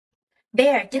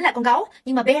Bear chính là con gấu,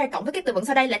 nhưng mà bear cộng với các từ vựng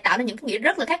sau đây lại tạo nên những cái nghĩa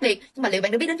rất là khác biệt. Nhưng mà liệu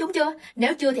bạn đã biết đến chúng chưa?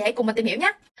 Nếu chưa thì hãy cùng mình tìm hiểu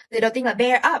nhé. Từ đầu tiên là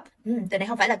bear up. Từ này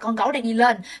không phải là con gấu đang đi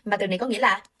lên, mà từ này có nghĩa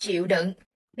là chịu đựng.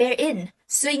 Bear in,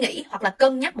 suy nghĩ hoặc là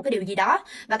cân nhắc một cái điều gì đó.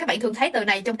 Và các bạn thường thấy từ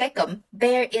này trong cái cụm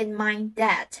bear in mind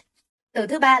that. Từ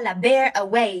thứ ba là bear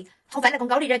away, không phải là con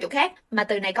gấu đi ra chỗ khác, mà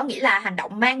từ này có nghĩa là hành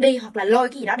động mang đi hoặc là lôi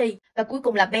cái gì đó đi. Và cuối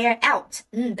cùng là bear out.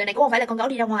 Từ này cũng không phải là con gấu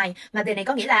đi ra ngoài, mà từ này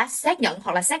có nghĩa là xác nhận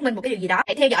hoặc là xác minh một cái điều gì đó.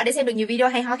 Hãy theo dõi để xem được nhiều video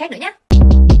hay ho khác nữa nhé.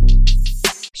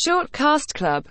 Shortcast Club